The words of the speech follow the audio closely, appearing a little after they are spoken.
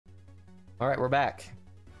Alright, we're back.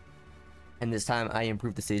 And this time I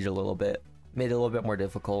improved the stage a little bit. Made it a little bit more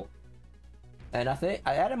difficult. And I think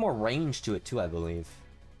I added more range to it too, I believe.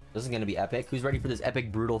 This is gonna be epic. Who's ready for this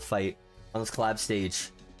epic brutal fight on this collab stage?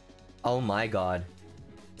 Oh my god.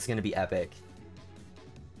 It's gonna be epic.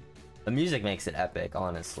 The music makes it epic,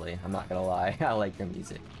 honestly. I'm not gonna lie. I like the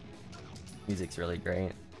music. Music's really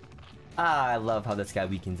great. Ah, I love how this guy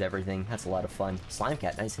weakens everything. That's a lot of fun. Slime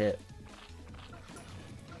Cat, nice hit.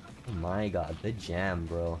 Oh my god, the jam,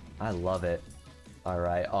 bro. I love it.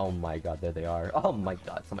 Alright, oh my god, there they are. Oh my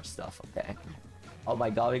god, so much stuff, okay. Oh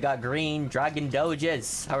my god, we got green dragon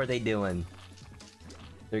doges. How are they doing?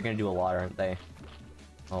 They're gonna do a lot, aren't they?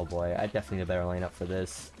 Oh boy, I definitely need a better lineup for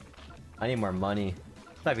this. I need more money.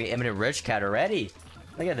 Might be imminent rich cat already.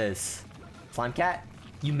 Look at this. Slime Cat,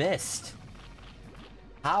 you missed.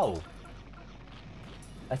 How?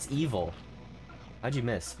 That's evil. How'd you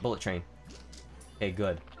miss? Bullet Train. Okay,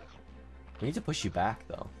 good. We need to push you back,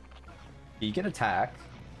 though. You can attack.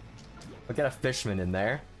 We'll get a Fishman in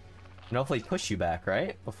there. And hopefully push you back,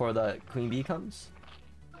 right? Before the Queen Bee comes?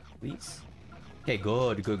 Please? Okay,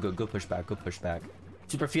 good, good, good, good pushback, good pushback.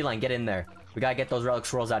 Super Feline, get in there. We gotta get those Relic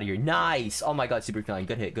Swirls out of here. Nice! Oh my god, Super Feline,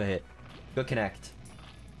 good hit, good hit. Good connect.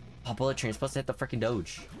 Oh, Bullet Train, supposed to hit the freaking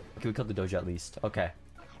Doge. Okay, we killed the Doge at least. Okay.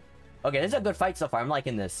 Okay, this is a good fight so far. I'm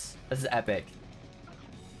liking this. This is epic.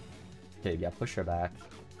 Okay, yeah, push her back.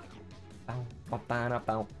 Okay. I'm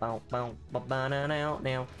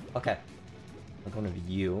going to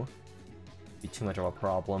you. Be too much of a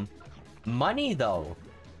problem. Money, though.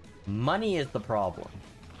 Money is the problem.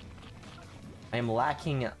 I am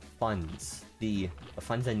lacking funds. The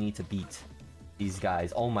funds I need to beat these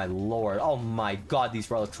guys. Oh my lord. Oh my god, these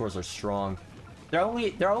Relic Swords are strong. They're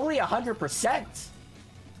only 100%.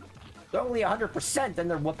 They're only 100% and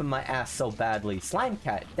they're whooping my ass so badly. Slime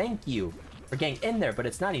Cat, thank you for getting in there, but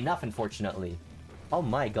it's not enough, unfortunately. Oh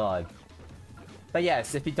my god. But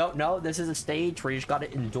yes, if you don't know, this is a stage where you just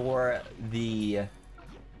gotta endure the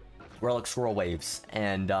Relic Swirl waves.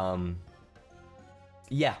 And,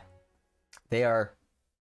 yeah. They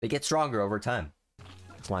get stronger over time.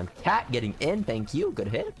 Slime Cat getting in, thank you. Good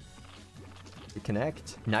hit. Good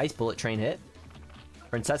connect. Nice Bullet Train hit.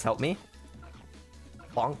 Princess, help me.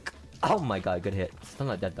 Bonk. Oh my god, good hit. Still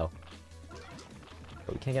not dead, though.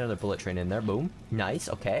 But we can't get another Bullet Train in there. Boom. Nice,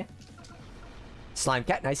 okay. Slime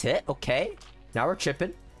Cat, nice hit. Okay. Now we're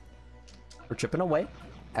chipping. We're chipping away.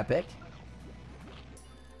 Epic.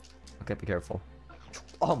 Okay, be careful.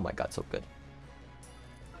 Oh my god, so good.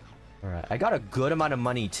 Alright, I got a good amount of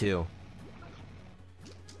money, too.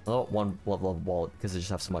 Oh, one level of wallet, because they just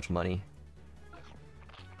have so much money.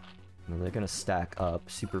 And they're gonna stack up.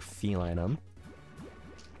 Super Feline them.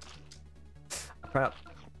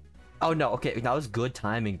 Oh no, okay, that was good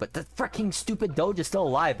timing, but the freaking stupid Doge is still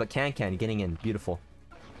alive, but Can getting in. Beautiful.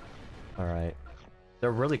 Alright.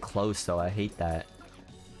 They're really close, though. I hate that.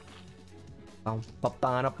 Okay,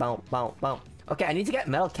 I need to get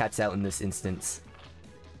Metal Cats out in this instance.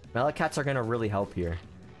 Metal Cats are gonna really help here.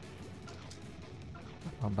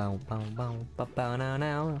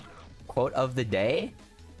 Quote of the day?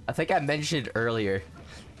 I think I mentioned earlier.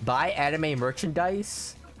 Buy anime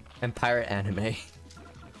merchandise and pirate anime.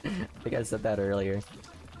 I think I said that earlier.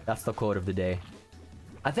 That's the quote of the day.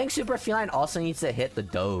 I think Super Feline also needs to hit the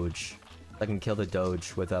Doge. I can kill the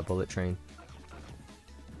Doge with a Bullet Train.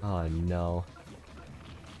 Oh no.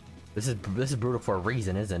 This is brutal for a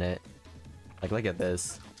reason, isn't it? Like, look at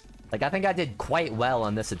this. Like, I think I did quite well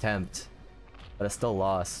on this attempt. But I still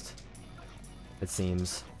lost. It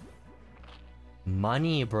seems.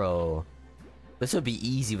 Money, bro. This would be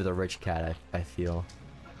easy with a rich cat, I feel.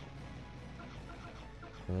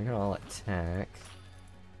 And they're gonna all attack.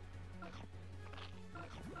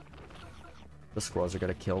 The squirrels are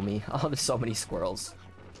gonna kill me. Oh, there's so many squirrels.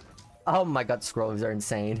 Oh my god, squirrels are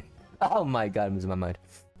insane. Oh my god, I'm losing my mind.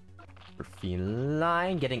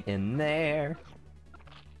 Feline getting in there.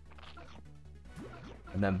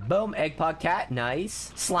 And then boom, Egg Pod Cat,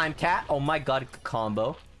 nice. Slime Cat, oh my god,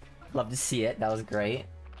 combo. Love to see it, that was great.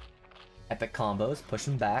 Epic combos, push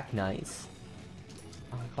him back, nice.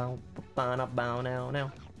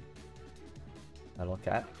 Metal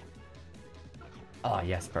Cat. Oh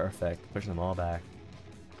yes, perfect. Pushing them all back.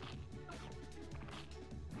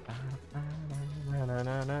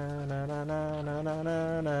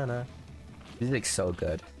 Music's so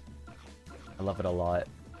good. I love it a lot.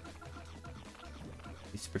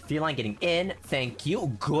 Super Feline getting in. Thank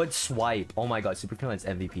you. Good swipe. Oh my god, Super Feline's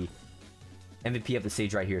MVP. MVP of the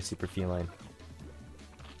stage right here, Super Feline.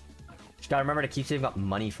 Just gotta remember to keep saving up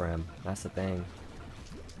money for him. That's the thing.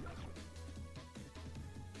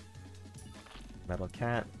 Metal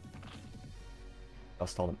Cat. I'll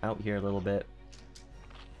stall them out here a little bit.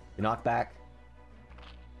 The knockback.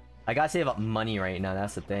 I gotta save up money right now,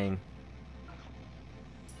 that's the thing.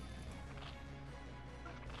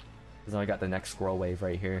 Because I got the next squirrel wave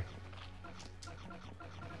right here.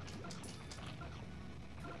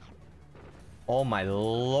 Oh my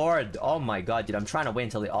lord. Oh my god, dude. I'm trying to wait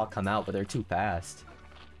until they all come out, but they're too fast.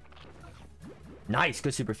 Nice.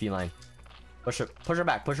 Good super feline. Push her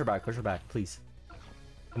back. Push her back. Push her back. Please.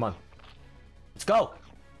 Come on. Let's go.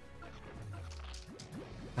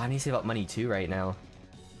 I need to save up money too right now.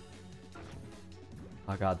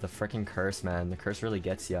 Oh god, the freaking curse, man. The curse really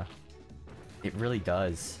gets ya. It really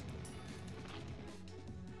does.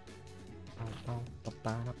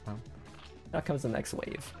 Now comes the next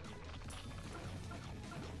wave.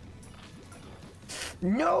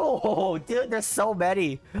 No, dude, there's so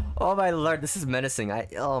many. Oh my lord, this is menacing.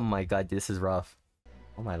 Oh my god, this is rough.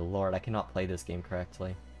 Oh my lord, I cannot play this game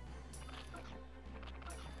correctly.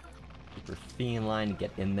 Super feline,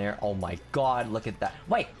 get in there. Oh my god, look at that.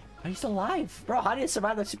 Wait, are you still alive? Bro, how do you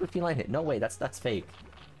survive that super feline hit? No way, that's fake.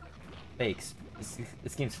 Fakes.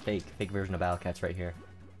 This game's fake. Fake version of Battlecats right here.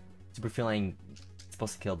 Super feline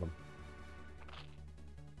supposed to kill them.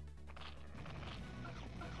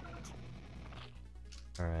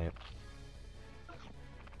 Alright.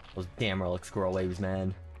 Those damn relic squirrel waves,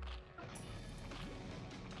 man.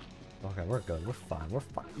 Okay, we're good. We're fine. We're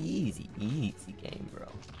fine. Easy game, bro.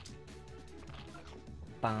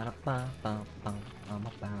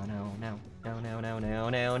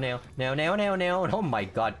 Oh my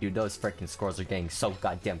god, dude, those freaking squirrels are getting so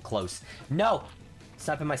goddamn close. No!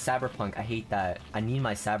 Stop in my cyberpunk. I hate that. I need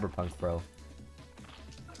my cyberpunk, bro.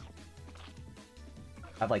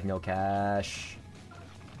 I have like no cash.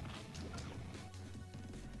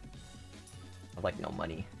 I have like no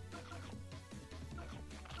money.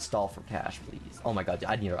 Stall for cash, please. Oh my god, dude,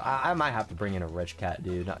 I might have to bring in a rich cat,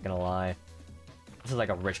 dude. Not gonna lie. This is like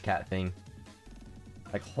a rich cat thing.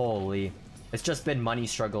 Like, holy. It's just been money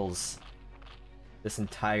struggles this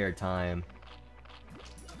entire time.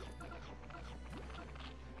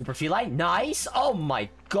 Super feline, nice! Oh my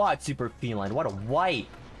god, super feline, what a wipe!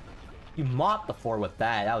 You mopped the floor with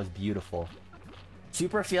that, that was beautiful.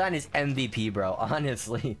 Super feline is MVP, bro,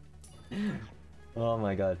 honestly. Oh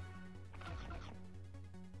my god.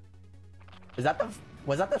 Was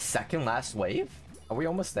that the second last wave? Are we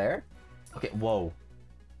almost there? Okay, whoa.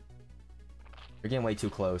 You're getting way too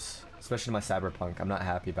close. Especially to my cyberpunk. I'm not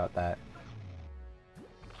happy about that.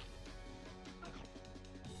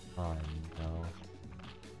 Oh no.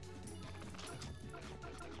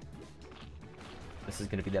 This is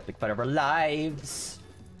gonna be the epic fight of our lives.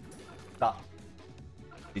 Stop.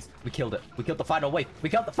 Please. We killed it. We killed the final wave. We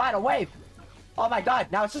killed the final wave! Oh my god,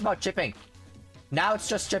 now it's just about chipping. Now it's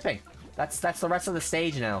just chipping. That's the rest of the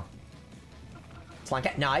stage now. Slime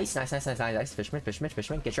cat, nice. Fishman.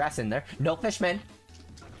 Get your ass in there. No fishman.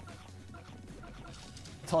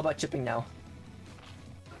 It's all about chipping now.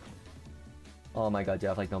 Oh my god, dude,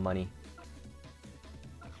 I have like no money.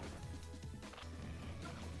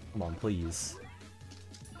 Come on, please.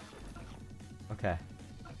 Okay.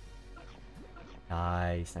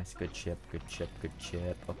 Nice. Good chip.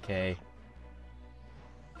 Okay.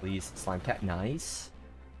 Please, slime cat, nice.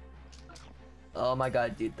 Oh my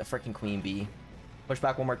god, dude, the freaking queen bee. Push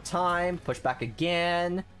back one more time. Push back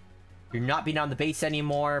again. You're not being on the base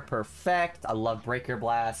anymore. Perfect. I love Breaker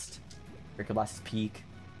Blast. Breaker Blast is peak.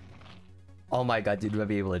 Oh my god, dude, we'll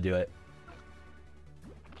be able to do it.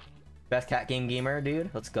 Best cat game gamer, dude.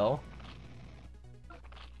 Let's go.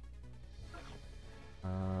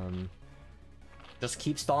 Just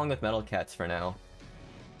keep stalling with metal cats for now.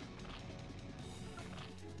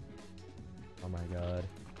 Oh my god.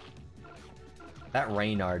 That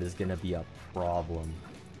Reynard is gonna be a problem.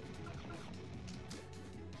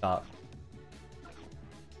 Stop.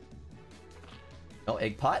 Oh,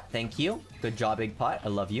 egg pot, thank you. Good job, egg pot. I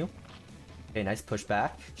love you. Okay, nice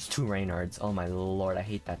pushback. Just 2 Reynards. Oh my lord, I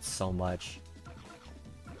hate that so much.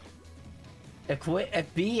 If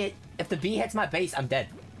the bee hits my base, I'm dead.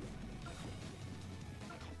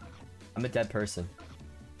 I'm a dead person.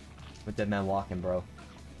 I'm a dead man walking, bro.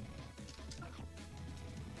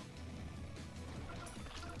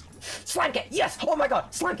 Slime cat, yes! Oh my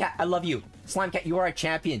god, slime cat, I love you. Slime cat, you are a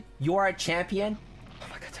champion. You are a champion. Oh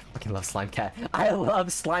my god, I fucking love slime cat. I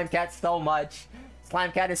love slime cat so much.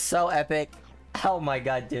 Slime cat is so epic. Oh my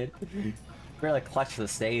god, dude. Really clutch the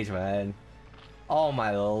stage, man. Oh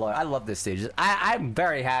my lord, I love this stage. I'm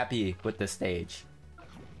very happy with this stage.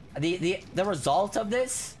 The result of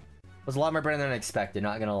this was a lot more better than I expected,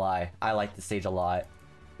 not gonna lie. I like the stage a lot.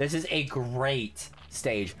 This is a great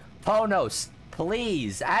stage. Ponos,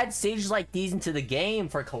 Please, add stages like these into the game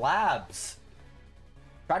for collabs.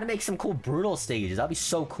 Try to make some cool brutal stages. That'd be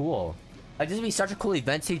so cool. Like, this would be such a cool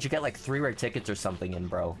event stage. You get like 3 rare tickets or something in,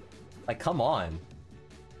 bro. Like, come on.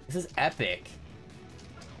 This is epic.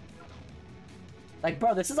 Like,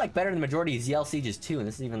 bro, this is like better than the majority of ZL stages too, and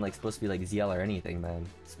this isn't even like supposed to be like ZL or anything, man.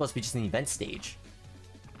 It's supposed to be just an event stage.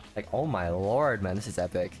 Like, oh my lord, man, this is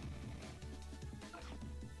epic.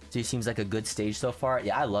 So it seems like a good stage so far.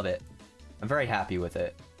 Yeah, I love it. I'm very happy with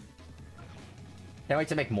it. Can't wait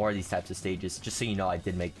to make more of these types of stages, just so you know I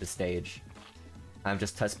did make the stage. I'm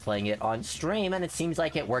just test playing it on stream, and it seems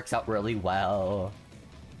like it works out really well.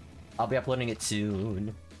 I'll be uploading it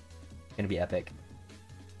soon. It's gonna be epic.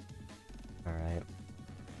 Alright.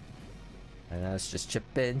 And now it's just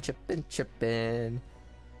chipping.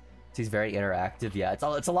 He's very interactive. Yeah,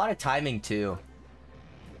 it's a lot of timing too.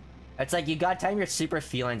 It's like you gotta time your super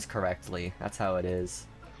felines correctly. That's how it is.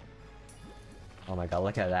 Oh my god,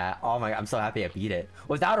 look at that. Oh my god, I'm so happy I beat it.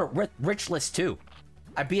 Without a rich list too.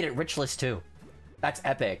 I beat it rich list too. That's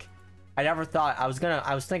epic. I never thought I was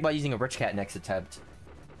thinking about using a rich cat next attempt.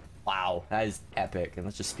 Wow, that is epic. And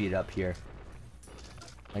let's just speed it up here.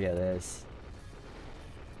 Look at this.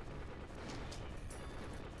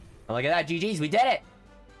 Oh, look at that, GG's, we did it!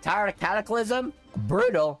 Tower of Cataclysm,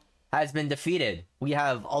 Brutal, has been defeated. We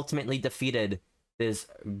have ultimately defeated this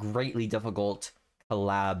greatly difficult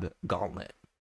collab gauntlet.